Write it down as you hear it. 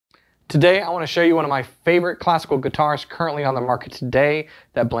Today, I want to show you one of my favorite classical guitars currently on the market today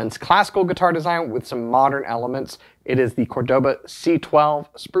that blends classical guitar design with some modern elements. It is the Cordoba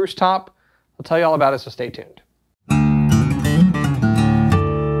C12 Spruce top. I'll tell you all about it, so stay tuned.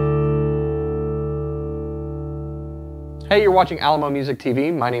 Hey, you're watching Alamo Music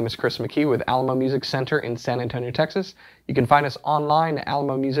TV. My name is Chris McKee with Alamo Music Center in San Antonio, Texas. You can find us online at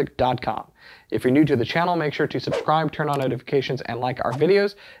alamomusic.com. If you're new to the channel, make sure to subscribe, turn on notifications, and like our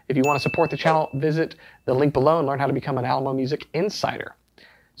videos. If you want to support the channel, visit the link below and learn how to become an Alamo Music Insider.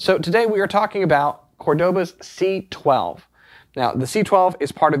 So today we are talking about Cordoba's C12. Now, the C12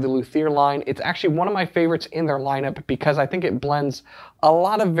 is part of the Luthier line. It's actually one of my favorites in their lineup because I think it blends a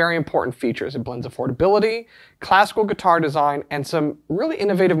lot of very important features. It blends affordability, classical guitar design, and some really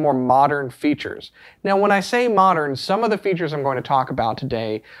innovative, more modern features. Now, when I say modern, some of the features I'm going to talk about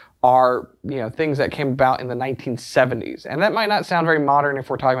today are things that came about in the 1970s. And that might not sound very modern if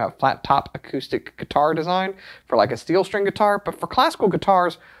we're talking about flat top acoustic guitar design for like a steel string guitar, but for classical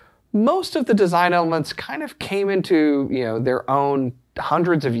guitars, most of the design elements kind of came into their own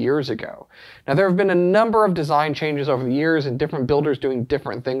hundreds of years ago. Now, there have been a number of design changes over the years and different builders doing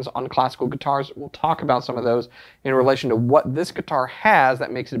different things on classical guitars. We'll talk about some of those in relation to what this guitar has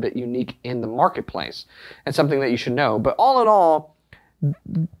that makes it a bit unique in the marketplace and something that you should know. But all in all,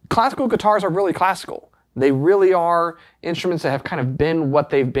 classical guitars are really classical. They really are instruments that have kind of been what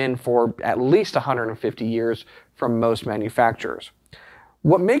they've been for at least 150 years from most manufacturers.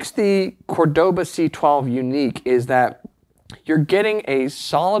 What makes the Cordoba C12 unique is that you're getting a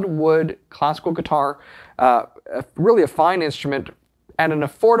solid wood classical guitar, really a fine instrument at an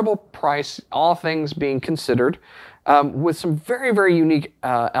affordable price, all things being considered, with some very, very unique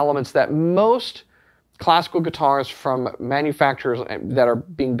elements that most classical guitars from manufacturers that are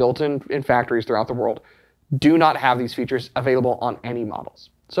being built in factories throughout the world do not have these features available on any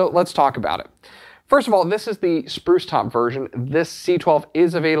models. So let's talk about it. First of all, this is the Spruce top version. This C12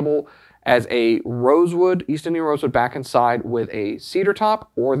 is available as a Rosewood, East Indian Rosewood back and side with a cedar top,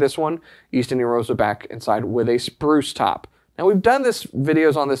 or this one, East Indian Rosewood back and side with a Spruce top. Now, we've done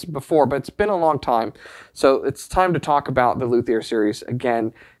videos on this before, but it's been a long time, so it's time to talk about the Luthier series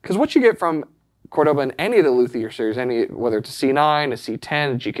again, because what you get from Cordoba in any of the Luthier series, whether it's a C9, a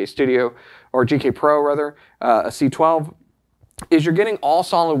C10, a GK Studio, or GK Pro rather, a C12, is you're getting all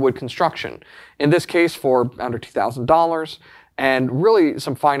solid wood construction. In this case for under $2,000 and really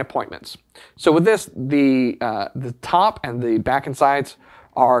some fine appointments. So with this, the top and the back and sides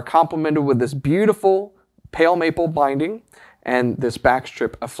are complemented with this beautiful pale maple binding and this back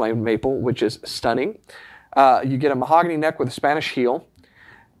strip of flamed maple, which is stunning. You get a mahogany neck with a Spanish heel.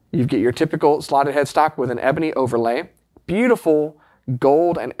 You get your typical slotted headstock with an ebony overlay. Beautiful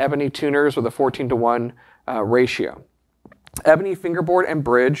gold and ebony tuners with a 14:1 ratio. Ebony fingerboard and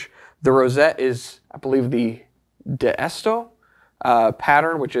bridge. The rosette is, I believe, the D'Esto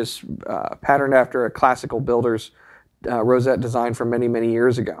pattern, which is patterned after a classical builder's rosette design from many, many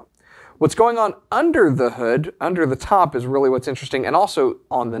years ago. What's going on under the hood, under the top, is really what's interesting, and also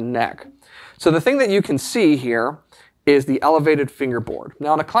on the neck. So the thing that you can see here is the elevated fingerboard.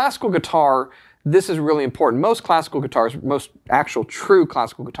 Now, on a classical guitar, this is really important. Most classical guitars, most actual true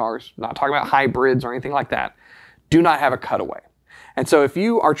classical guitars, not talking about hybrids or anything like that, do not have a cutaway. And so if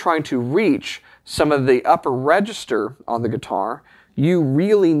you are trying to reach some of the upper register on the guitar, you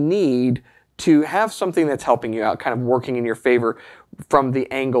really need to have something that's helping you out, kind of working in your favor from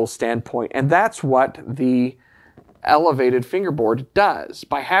the angle standpoint. And that's what the elevated fingerboard does.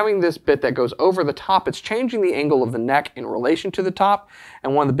 By having this bit that goes over the top, it's changing the angle of the neck in relation to the top.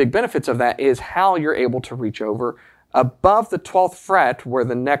 And one of the big benefits of that is how you're able to reach over above the 12th fret where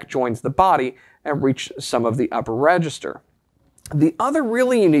the neck joins the body and reach some of the upper register. The other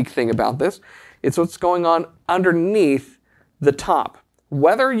really unique thing about this is what's going on underneath the top.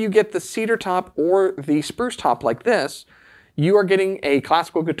 Whether you get the cedar top or the spruce top like this, you are getting a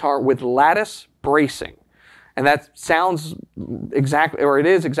classical guitar with lattice bracing. And that sounds exactly, or it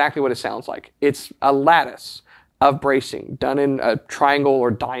is exactly what it sounds like. It's a lattice of bracing done in a triangle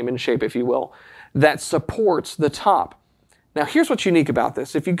or diamond shape, if you will, that supports the top. Now, here's what's unique about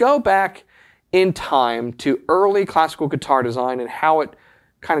this. If you go back in time to early classical guitar design and how it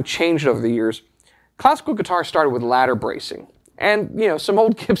kind of changed over the years, classical guitar started with ladder bracing. And, some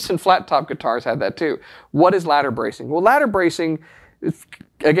old Gibson flat top guitars had that too. What is ladder bracing? Well, ladder bracing is,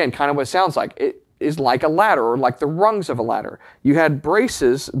 again, kind of what it sounds like. It is like a ladder, or like the rungs of a ladder. You had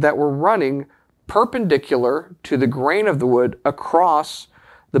braces that were running perpendicular to the grain of the wood across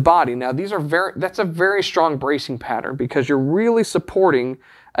the body. Now, that's a very strong bracing pattern because you're really supporting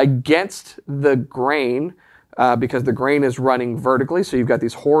against the grain because the grain is running vertically, so you've got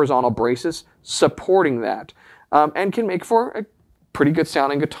these horizontal braces supporting that, and can make for a pretty good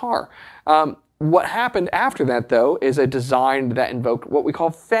sounding guitar. What happened after that, though, is a design that invoked what we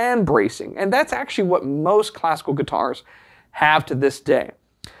call fan bracing, and that's actually what most classical guitars have to this day.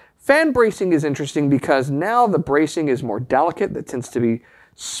 Fan bracing is interesting because now the bracing is more delicate. That tends to be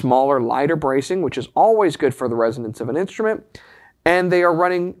smaller, lighter bracing, which is always good for the resonance of an instrument, and they are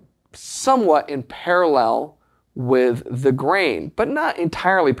running somewhat in parallel with the grain, but not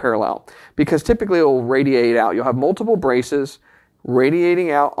entirely parallel, because typically it will radiate out. You'll have multiple braces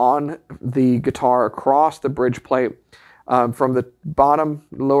radiating out on the guitar across the bridge plate from the bottom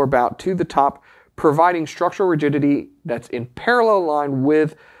lower bout to the top, providing structural rigidity that's in parallel line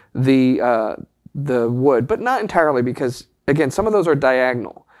with the wood, but not entirely, because again, some of those are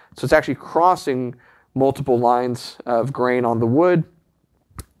diagonal. So it's actually crossing multiple lines of grain on the wood.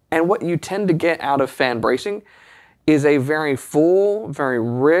 And what you tend to get out of fan bracing is a very full, very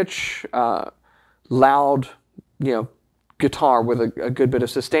rich, loud, guitar with a good bit of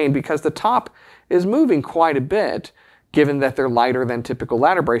sustain, because the top is moving quite a bit. Given that they're lighter than typical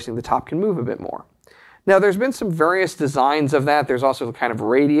ladder bracing, the top can move a bit more. Now, there's been some various designs of that. There's also kind of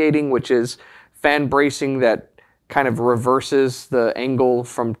radiating, which is fan bracing that kind of reverses the angle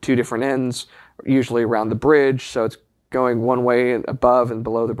from two different ends, usually around the bridge, so it's going one way above and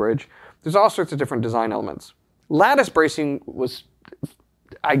below the bridge. There's all sorts of different design elements. Lattice bracing was,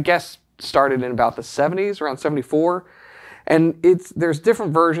 I guess, started in about the 70s, around 74. And there's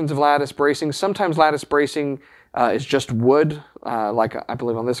different versions of lattice bracing. Sometimes lattice bracing is just wood, like I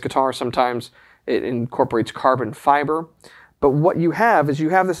believe on this guitar. Sometimes it incorporates carbon fiber. But what you have is you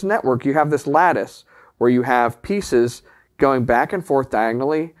have this network, you have this lattice, where you have pieces going back and forth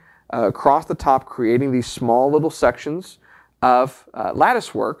diagonally across the top, creating these small little sections of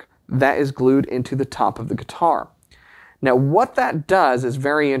lattice work that is glued into the top of the guitar. Now, what that does is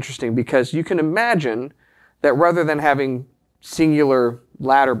very interesting, because you can imagine that rather than having singular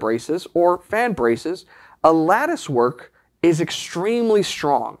ladder braces or fan braces, a lattice work is extremely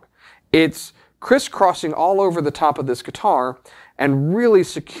strong. It's crisscrossing all over the top of this guitar and really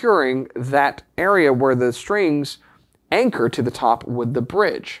securing that area where the strings anchor to the top with the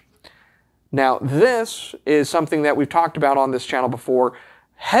bridge. Now, this is something that we've talked about on this channel before.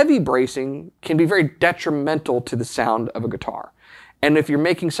 Heavy bracing can be very detrimental to the sound of a guitar. And if you're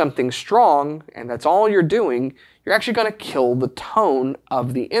making something strong, and that's all you're doing, you're actually going to kill the tone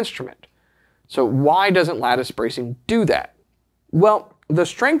of the instrument. So why doesn't lattice bracing do that? Well, the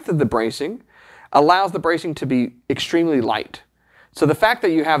strength of the bracing allows the bracing to be extremely light. So the fact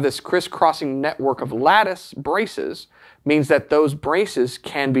that you have this crisscrossing network of lattice braces means that those braces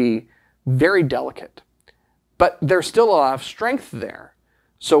can be very delicate. But there's still a lot of strength there.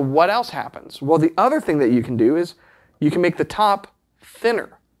 So what else happens? Well, the other thing that you can do is you can make the top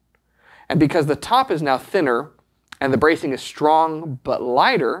thinner. And because the top is now thinner and the bracing is strong but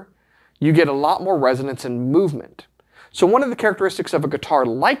lighter, you get a lot more resonance and movement. So one of the characteristics of a guitar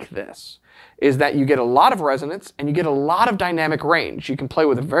like this is that you get a lot of resonance and you get a lot of dynamic range. You can play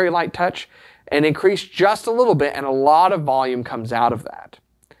with a very light touch and increase just a little bit, and a lot of volume comes out of that.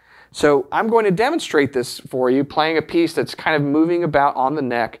 So I'm going to demonstrate this for you, playing a piece that's kind of moving about on the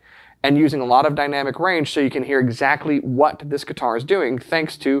neck and using a lot of dynamic range so you can hear exactly what this guitar is doing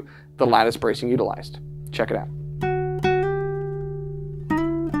thanks to the lattice bracing utilized. Check it out.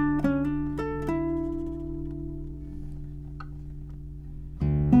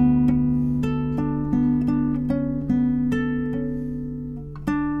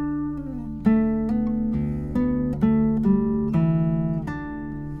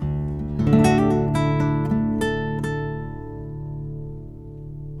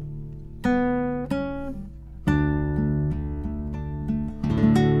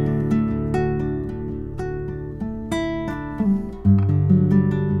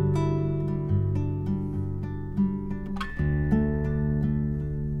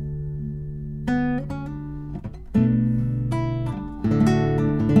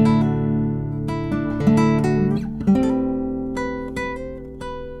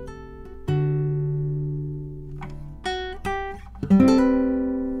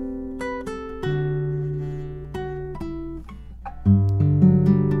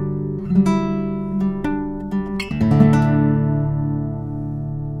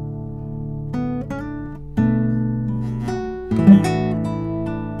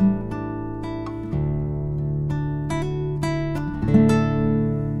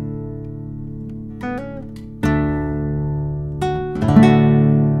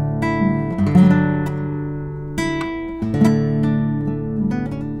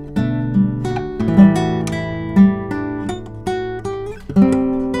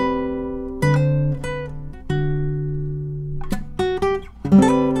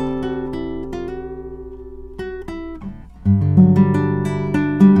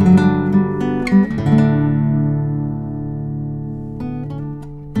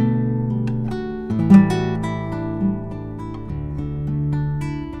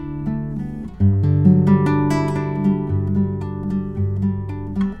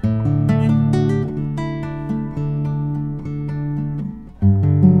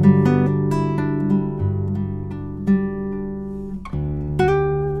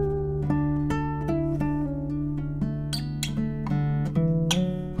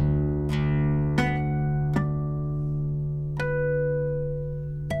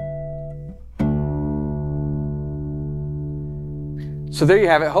 So there you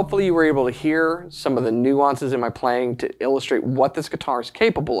have it. Hopefully you were able to hear some of the nuances in my playing to illustrate what this guitar is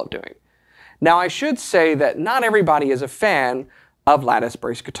capable of doing. Now I should say that not everybody is a fan of lattice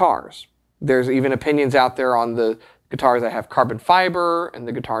brace guitars. There's even opinions out there on the guitars that have carbon fiber and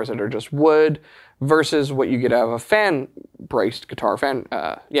the guitars that are just wood versus what you get out of a fan-braced guitar,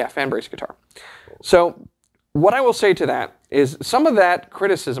 fan-braced guitar. So what I will say to that is some of that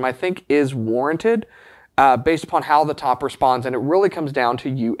criticism I think is warranted based upon how the top responds, and it really comes down to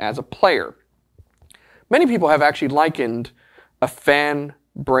you as a player. Many people have actually likened a fan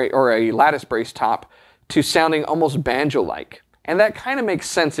brace or a lattice brace top to sounding almost banjo-like. And that kind of makes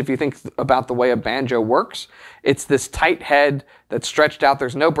sense if you think about the way a banjo works. It's this tight head that's stretched out,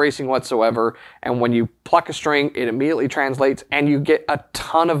 there's no bracing whatsoever, and when you pluck a string, it immediately translates and you get a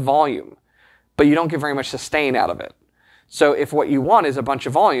ton of volume, but you don't get very much sustain out of it. So if what you want is a bunch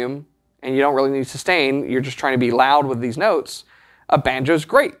of volume, and you don't really need sustain, you're just trying to be loud with these notes, a banjo's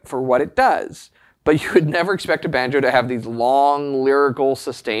great for what it does. But you would never expect a banjo to have these long, lyrical,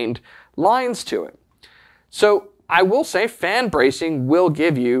 sustained lines to it. So I will say fan bracing will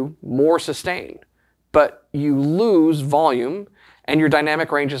give you more sustain, but you lose volume and your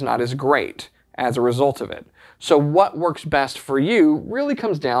dynamic range is not as great as a result of it. So what works best for you really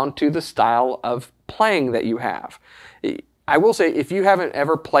comes down to the style of playing that you have. I will say, if you haven't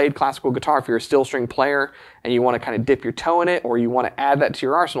ever played classical guitar, if you're a steel string player and you want to kind of dip your toe in it or you want to add that to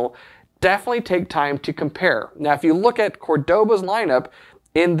your arsenal, definitely take time to compare. Now, if you look at Cordoba's lineup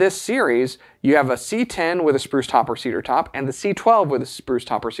in this series, you have a C10 with a spruce top or cedar top and the C12 with a spruce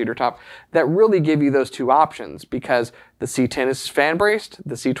top or cedar top that really give you those two options because the C10 is fan braced,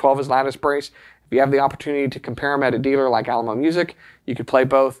 the C12 is lattice braced. If you have the opportunity to compare them at a dealer like Alamo Music, you could play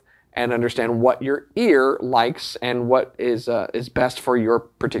both and understand what your ear likes and what is best for your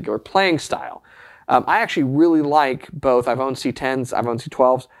particular playing style. I actually really like both. I've owned C10s, I've owned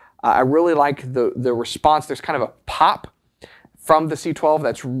C12s. I really like the response. There's kind of a pop from the C12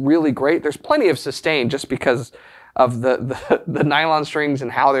 that's really great. There's plenty of sustain just because of the nylon strings and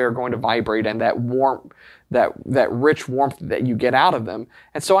how they're going to vibrate and that warmth, that rich warmth that you get out of them.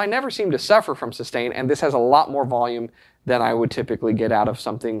 And so I never seem to suffer from sustain, and this has a lot more volume than I would typically get out of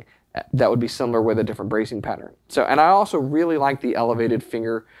something that would be similar with a different bracing pattern. So, and I also really like the elevated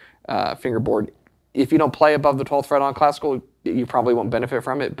fingerboard. If you don't play above the 12th fret on classical, you probably won't benefit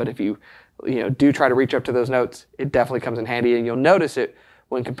from it, but if you do try to reach up to those notes, it definitely comes in handy, and you'll notice it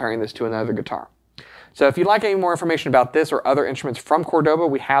when comparing this to another guitar. So if you'd like any more information about this or other instruments from Cordoba,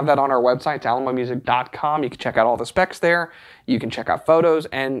 we have that on our website, it's alamomusic.com. You can check out all the specs there. You can check out photos,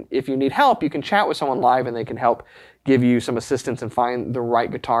 and if you need help, you can chat with someone live and they can help give you some assistance and find the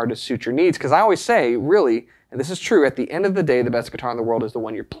right guitar to suit your needs. Because I always say, really, and this is true, at the end of the day, the best guitar in the world is the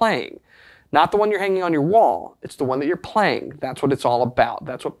one you're playing. Not the one you're hanging on your wall. It's the one that you're playing. That's what it's all about.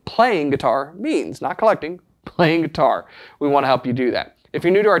 That's what playing guitar means, not collecting, playing guitar. We want to help you do that. If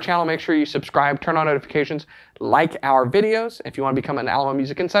you're new to our channel, make sure you subscribe, turn on notifications, like our videos. If you want to become an Alamo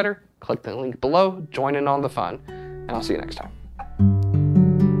Music Insider, click the link below, join in on the fun, and I'll see you next time.